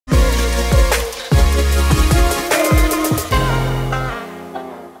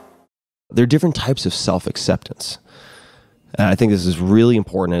There are different types of self-acceptance. And I think this is really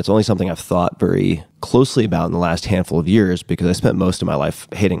important, and it's only something I've thought very closely about in the last handful of years because I spent most of my life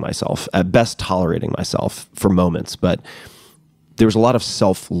hating myself, at best tolerating myself for moments, but there was a lot of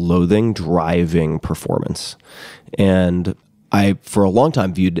self-loathing driving performance. And I, for a long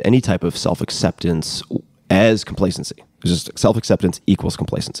time, viewed any type of self-acceptance as complacency. It was just self-acceptance equals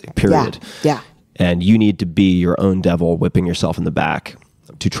complacency, period. Yeah. And you need to be your own devil whipping yourself in the back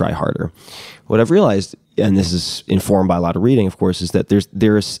to try harder. What I've realized, and this is informed by a lot of reading, of course, is that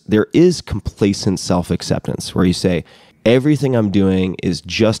there is complacent self-acceptance where you say, everything I'm doing is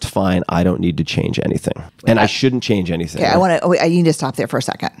just fine. I don't need to change anything. And I shouldn't change anything. Okay, I need to stop there for a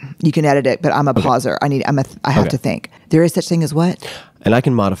second. You can edit it, but I'm a pauser. I have to think. There is such thing as what? And I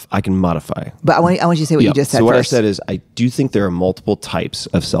can modify. But I want you to say what you just said so first. What I said is, I do think there are multiple types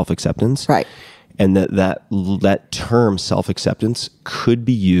of self-acceptance. Right. And that term self-acceptance could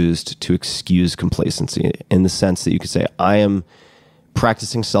be used to excuse complacency in the sense that you could say, I am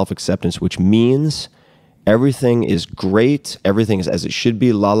practicing self-acceptance, which means everything is great, everything is as it should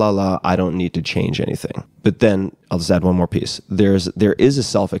be, la, la, la, I don't need to change anything. But then, I'll just add one more piece. There is a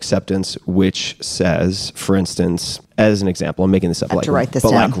self-acceptance which says, for instance, as an example, I'm making this up. I have to write this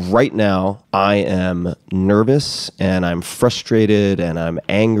down. Like right now, I am nervous and I'm frustrated and I'm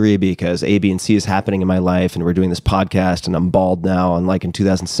angry because A, B, and C is happening in my life and we're doing this podcast and I'm bald now unlike in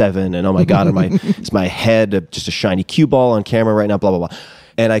 2007 and oh my God, is my head just a shiny cue ball on camera right now, blah, blah, blah.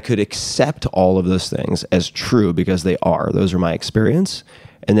 And I could accept all of those things as true because they are. Those are my experience.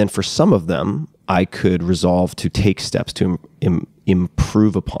 And then for some of them, I could resolve to take steps to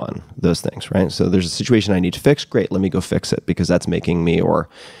improve upon those things, right? So there's a situation I need to fix. Great, let me go fix it because that's making me or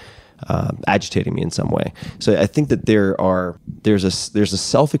agitating me in some way. So I think that there's a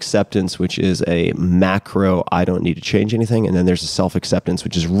self-acceptance which is a macro, I don't need to change anything. And then there's a self-acceptance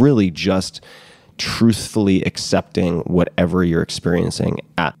which is really just truthfully accepting whatever you're experiencing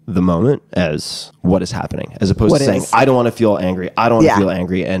at the moment as what is happening, as opposed to saying, I don't want to feel angry. I don't want to feel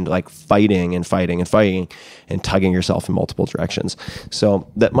angry and like fighting and tugging yourself in multiple directions. So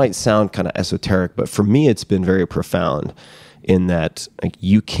that might sound kind of esoteric, but for me, it's been very profound in that like,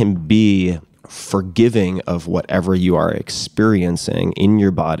 you can be forgiving of whatever you are experiencing in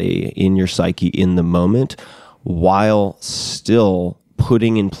your body, in your psyche, in the moment, while still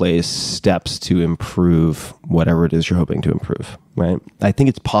putting in place steps to improve whatever it is you're hoping to improve, right? I think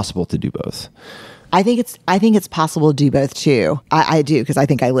it's possible to do both. I think it's possible to do both too. I do, because I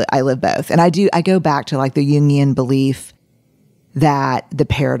think I live both. And I go back to like the Jungian belief that the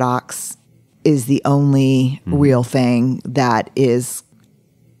paradox is the only real thing that has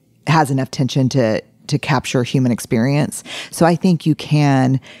enough tension to capture human experience. So I think you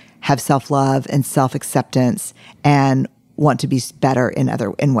can have self-love and self-acceptance and want to be better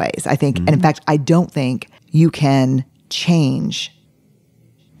in ways. I think, and in fact, I don't think you can change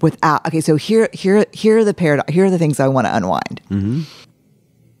without. Okay, so here are the paradox. Here are the things I want to unwind. Mm-hmm.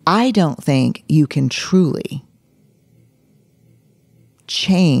 I don't think you can truly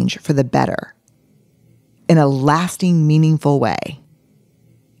change for the better in a lasting, meaningful way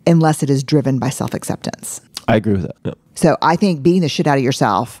unless it is driven by self-acceptance. I agree with that. Yeah. So I think beating the shit out of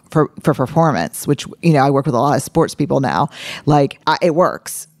yourself for performance, which, I work with a lot of sports people now, it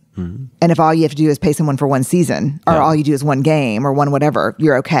works. Mm-hmm. And if all you have to do is pay someone for one season or all you do is one game or one whatever,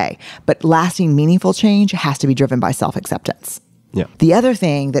 you're okay. But lasting, meaningful change has to be driven by self-acceptance. Yeah. The other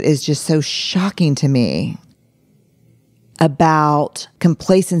thing that is just so shocking to me about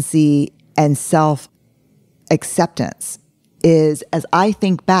complacency and self-acceptance is, as I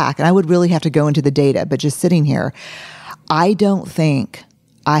think back, and I would really have to go into the data, but just sitting here, I don't think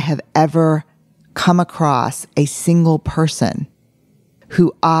I have ever come across a single person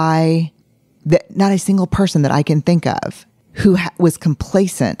not a single person that I can think of who was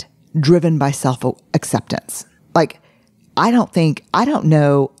complacent, driven by self-acceptance. Like, I don't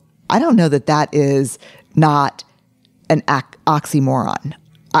know that is not an oxymoron.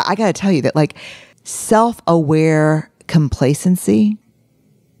 I got to tell you that, like, self-aware complacency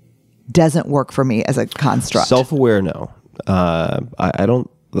doesn't work for me as a construct. Self-aware, no. I don't.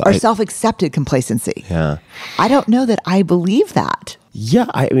 Or self-accepted complacency. Yeah. I don't know that I believe that. Yeah,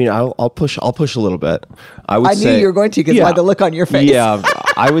 I mean, I'll push a little bit. I knew you were going to, because by the look on your face. Yeah,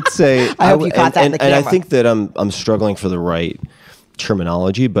 I would say. I hope you caught that in the camera. And I think that I'm struggling for the right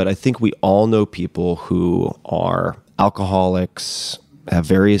terminology, but I think we all know people who are alcoholics, have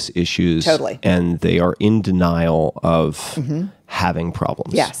various issues, totally, and they are in denial of having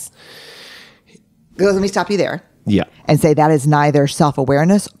problems. Yes. Let me stop you there. Yeah. And say that is neither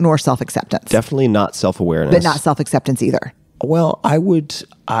self-awareness nor self-acceptance. Definitely not self-awareness. But not self-acceptance either. Well,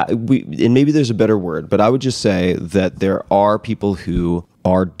 and maybe there's a better word, but I would just say that there are people who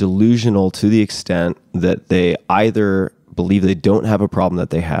are delusional to the extent that they either believe they don't have a problem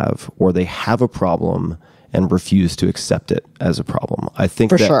that they have, or they have a problem and refuse to accept it as a problem. I think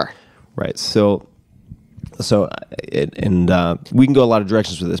For sure. Right. So we can go a lot of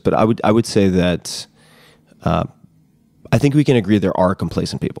directions with this, but I would say that I think we can agree there are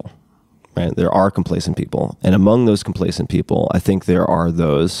complacent people. Right? There are complacent people. And among those complacent people, I think there are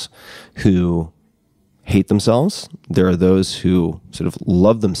those who hate themselves. There are those who sort of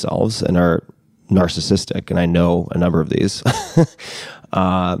love themselves and are narcissistic. And I know a number of these.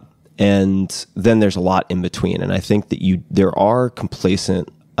 And then there's a lot in between. And I think that there are complacent,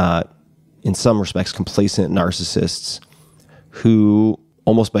 in some respects, complacent narcissists who,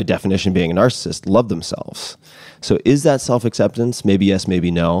 almost by definition being a narcissist, love themselves. So is that self-acceptance? Maybe yes, maybe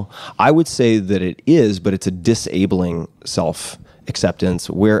no. I would say that it is, but it's a disabling self-acceptance,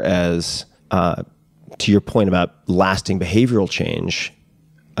 whereas to your point about lasting behavioral change,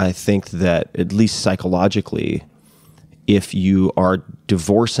 I think that at least psychologically, if you are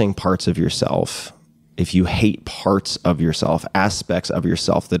divorcing parts of yourself, if you hate parts of yourself, aspects of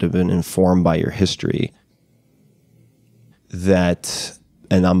yourself that have been informed by your history, that,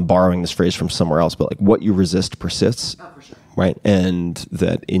 and I'm borrowing this phrase from somewhere else, but like what you resist persists, for sure. Right? And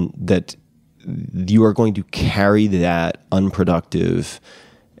that you are going to carry that unproductive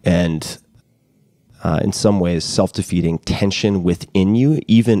and in some ways self-defeating tension within you,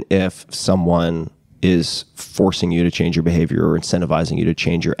 even if someone is forcing you to change your behavior or incentivizing you to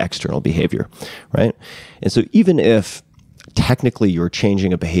change your external behavior, right? And so even if technically you're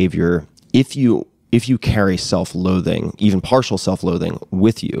changing a behavior, if you carry self-loathing, even partial self-loathing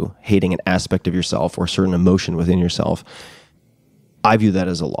with you, hating an aspect of yourself or a certain emotion within yourself, I view that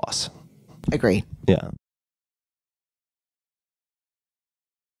as a loss. Agree. Yeah.